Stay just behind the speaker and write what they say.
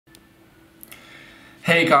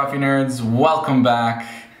Hey coffee nerds, welcome back.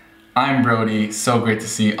 I'm Brodie. So great to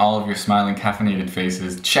see all of your smiling caffeinated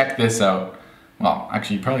faces. Check this out. Well,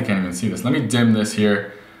 actually you probably can't even see this. Let me dim this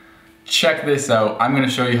here. Check this out. I'm gonna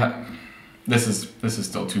show you how, this is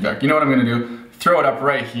still too dark. You know what I'm gonna do? Throw it up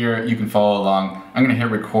right here. You can follow along. I'm gonna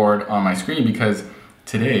hit record on my screen because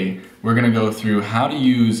today we're gonna go through how to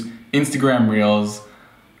use Instagram Reels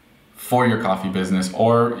for your coffee business,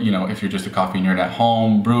 or if you're just a coffee nerd at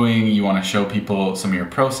home brewing, you want to show people some of your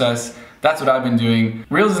process. That's what I've been doing.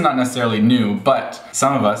 Reels is not necessarily new, but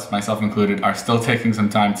some of us, myself included, are still taking some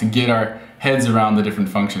time to get our heads around the different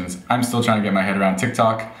functions. I'm still trying to get my head around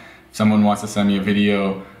TikTok. If someone wants to send me a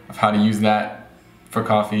video of how to use that for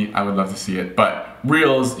coffee, I would love to see it. But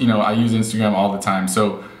Reels, I use Instagram all the time,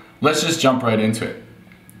 so let's just jump right into it.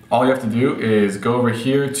 All you have to do is go over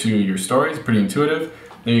here to your stories, pretty intuitive.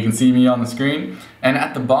 There you can see me on the screen, and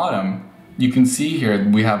at the bottom you can see here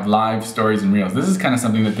we have live stories and reels. This is kind of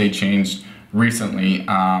something that they changed recently,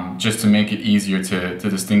 just to make it easier to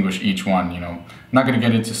distinguish each one. I'm not going to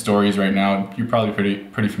get into stories right now. You're probably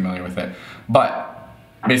pretty familiar with it, but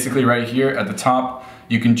basically right here at the top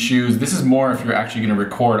you can choose. This is more if you're actually going to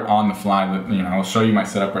record on the fly. I'll show you my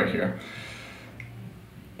setup right here.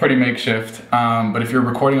 Pretty makeshift, but if you're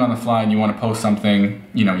recording on the fly and you want to post something,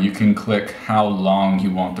 you can click how long you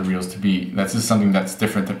want the reels to be. That's just something that's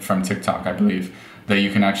different from TikTok, I believe, that you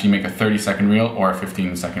can actually make a 30-second reel or a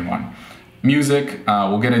 15-second one. Music,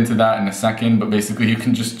 we'll get into that in a second, but basically you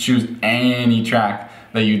can just choose any track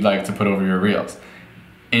that you'd like to put over your reels.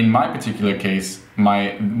 In my particular case,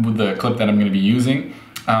 the clip that I'm going to be using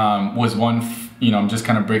was one. I'm just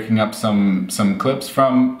kind of breaking up some clips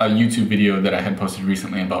from a YouTube video that I had posted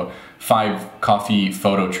recently about 5 coffee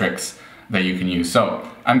photo tricks that you can use. So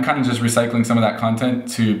I'm kind of just recycling some of that content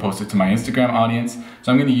to post it to my Instagram audience.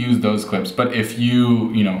 So I'm going to use those clips. But if if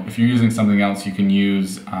you're using something else, you can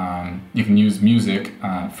use music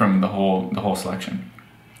from the whole selection.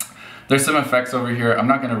 There's some effects over here. I'm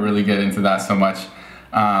not going to really get into that so much.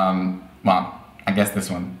 Well, I guess this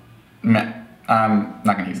one. Meh. I'm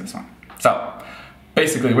not going to use this one. So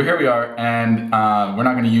basically, here we are, and we're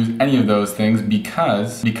not going to use any of those things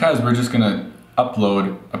because we're just going to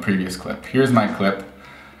upload a previous clip. Here's my clip,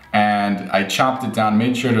 and I chopped it down,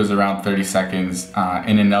 made sure it was around 30 seconds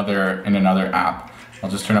in another app. I'll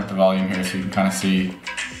just turn up the volume here so you can kind of see.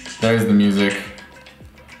 There's the music.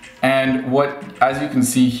 And as you can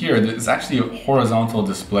see here, it's actually a horizontal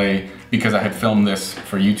display because I had filmed this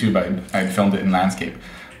for YouTube. I had filmed it in landscape.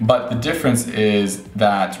 But the difference is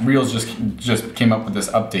that Reels just came up with this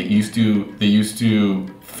update. They used to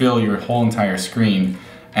fill your whole entire screen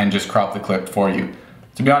and just crop the clip for you.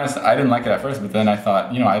 To be honest, I didn't like it at first, but then I thought,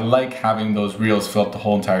 I like having those Reels fill up the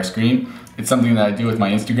whole entire screen. It's something that I do with my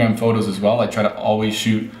Instagram photos as well. I try to always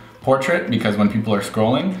shoot portrait because when people are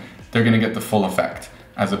scrolling, they're gonna get the full effect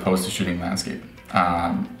as opposed to shooting landscape.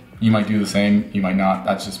 You might do the same, you might not.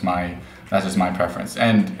 That's just my preference,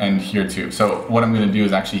 and here too. So what I'm gonna do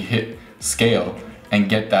is actually hit scale and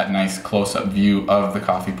get that nice close-up view of the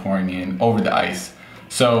coffee pouring in over the ice.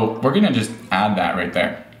 So we're gonna just add that right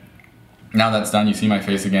there. Now that's done, you see my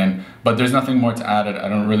face again, but there's nothing more to add. I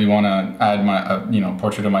don't really wanna add my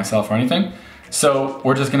portrait of myself or anything. So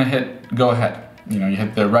we're just gonna hit go ahead. You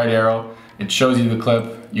hit the right arrow, it shows you the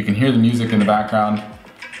clip, you can hear the music in the background.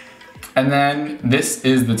 And then this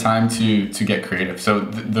is the time to get creative. So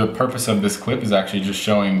the purpose of this clip is actually just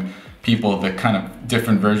showing people the kind of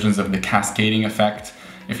different versions of the cascading effect.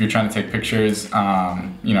 If you're trying to take pictures,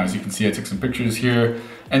 as you can see, I took some pictures here.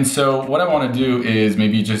 And so what I want to do is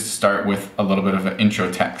maybe just start with a little bit of an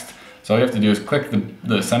intro text. So all you have to do is click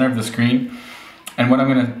the center of the screen. And what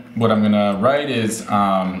I'm gonna write is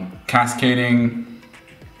cascading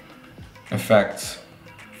effect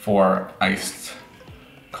for iced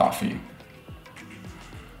coffee.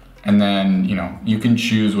 And then you can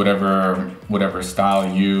choose whatever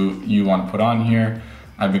style you want to put on here.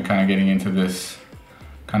 I've been kind of getting into this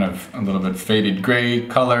kind of a little bit faded gray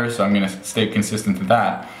color, so I'm going to stay consistent to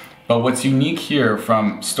that. But what's unique here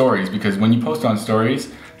from stories, because when you post on stories,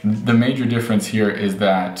 the major difference here is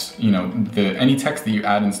that any text that you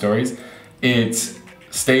add in stories, it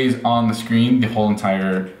stays on the screen the whole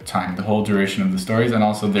entire time, the whole duration of the stories, and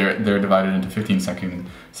also they're divided into 15-second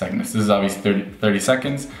segments. This is obviously 30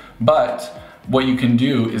 seconds, but what you can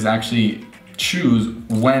do is actually choose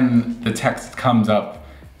when the text comes up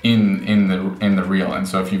in the reel. And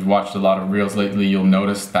so if you've watched a lot of reels lately, you'll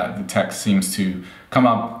notice that the text seems to come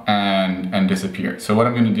up and disappear. So what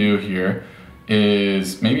I'm going to do here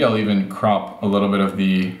is maybe I'll even crop a little bit of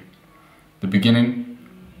the beginning.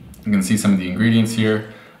 You can see some of the ingredients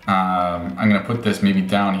here. I'm gonna put this maybe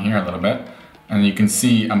down here a little bit, And you can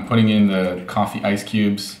see I'm putting in the coffee ice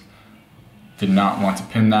cubes. Did not want to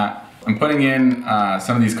pin that. I'm putting in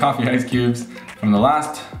some of these coffee ice cubes from the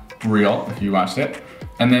last reel, if you watched it.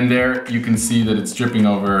 And then there you can see that it's dripping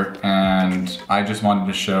over, and I just wanted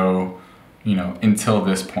to show, you know, until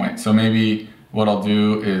this point. So maybe what I'll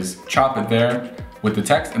do is chop it there with the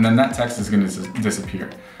text, and then that text is gonna disappear.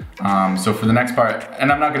 So for the next part,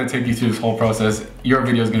 and I'm not gonna take you through this whole process, your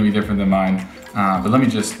video is gonna be different than mine, but let me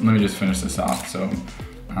just finish this off. So,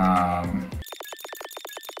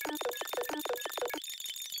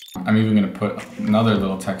 I'm even gonna put another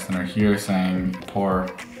little text under here saying, pour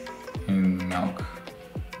in the milk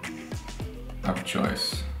of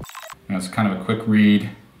choice. You know, it's kind of a quick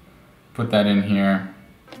read. Put that in here.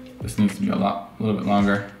 This needs to be a little bit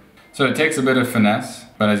longer. So it takes a bit of finesse,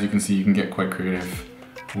 but as you can see, you can get quite creative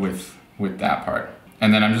with that part.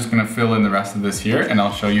 And then I'm just gonna fill in the rest of this here, and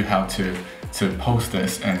I'll show you how to post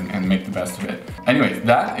this and make the best of it. Anyway,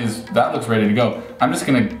 that looks ready to go. I'm just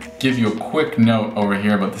gonna give you a quick note over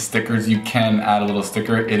here about the stickers. You can add a little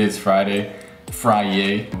sticker. It is Friday.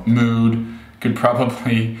 Mood could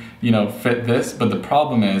probably, you know, fit this, but the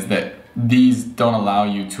problem is that these don't allow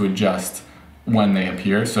you to adjust when they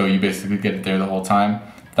appear, so you basically get it there the whole time.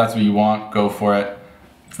 If that's what you want, go for it.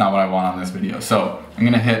 It's not what I want on this video. So I'm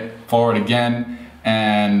gonna hit forward again,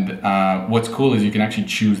 and what's cool is you can actually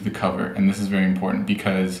choose the cover, and this is very important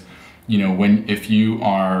because, you know, if you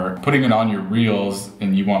are putting it on your reels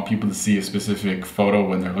and you want people to see a specific photo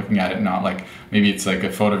when they're looking at it, not like, maybe it's like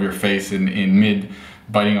a photo of your face in mid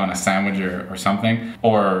biting on a sandwich or something,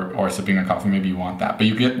 or sipping a coffee, maybe you want that. But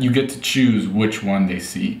you get to choose which one they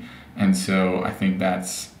see. And so I think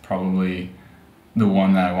that's probably the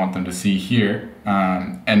one that I want them to see here.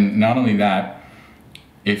 And not only that,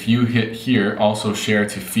 if you hit here, also share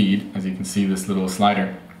to feed, as you can see this little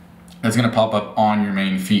slider, that's gonna pop up on your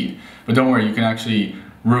main feed. But don't worry, you can actually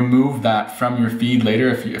remove that from your feed later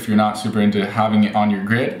if you're not super into having it on your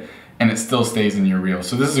grid, and it still stays in your reel.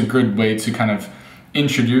 So this is a good way to kind of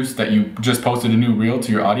introduce that you just posted a new reel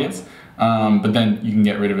to your audience, but then you can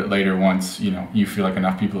get rid of it later once, you know, you feel like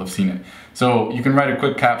enough people have seen it. So you can write a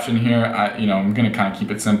quick caption here. You know, I'm gonna kind of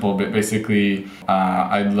keep it simple, but basically,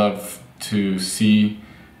 I'd love to see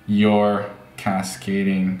your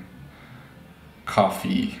cascading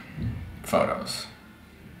coffee photos.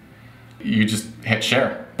 You just hit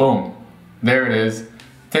share, boom, there it is.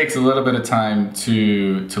 Takes a little bit of time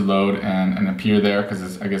to load and appear there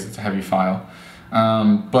because I guess it's a heavy file.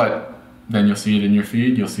 But then you'll see it in your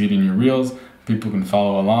feed, you'll see it in your reels, people can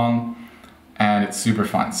follow along, and it's super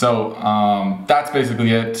fun. So that's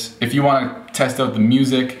basically it. If you want to test out the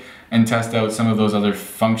music and test out some of those other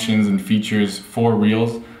functions and features for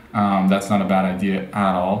reels, that's not a bad idea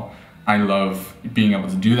at all. I love being able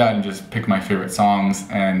to do that and just pick my favorite songs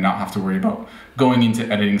and not have to worry about going into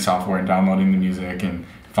editing software and downloading the music and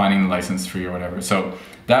finding the license free or whatever. So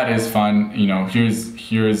that is fun. You know,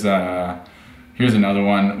 here's another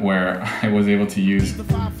one where I was able to use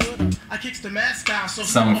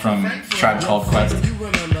some from Tribe Called Quest.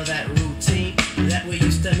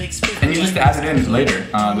 And you just add it in later.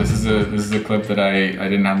 This is a clip that I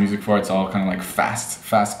didn't have music for. It's all kind of like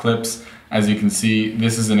fast clips. As you can see,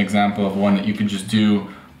 this is an example of one that you could just do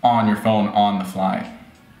on your phone on the fly.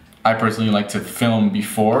 I personally like to film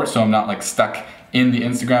before, so I'm not like stuck in the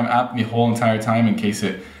Instagram app the whole entire time in case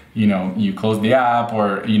it, you know, you close the app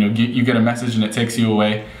or, you know, you get a message and it takes you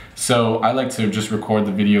away. So I like to just record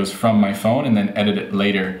the videos from my phone and then edit it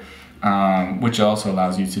later, which also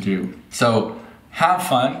allows you to do. So have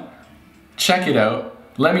fun, check it out,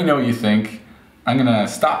 let me know what you think. I'm gonna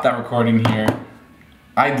stop that recording here.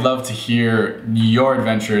 I'd love to hear your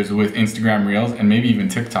adventures with Instagram Reels and maybe even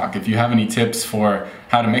TikTok. If you have any tips for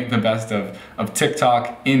how to make the best of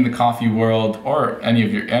TikTok in the coffee world or any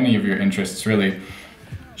of your interests really,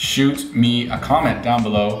 shoot me a comment down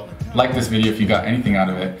below. Like this video if you got anything out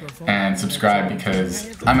of it, and subscribe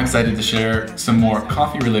because I'm excited to share some more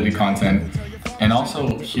coffee related content and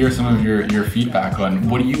also hear some of your feedback on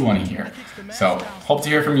what do you want to hear. So hope to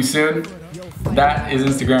hear from you soon. That is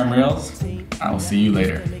Instagram Reels. I will see you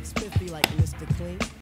later.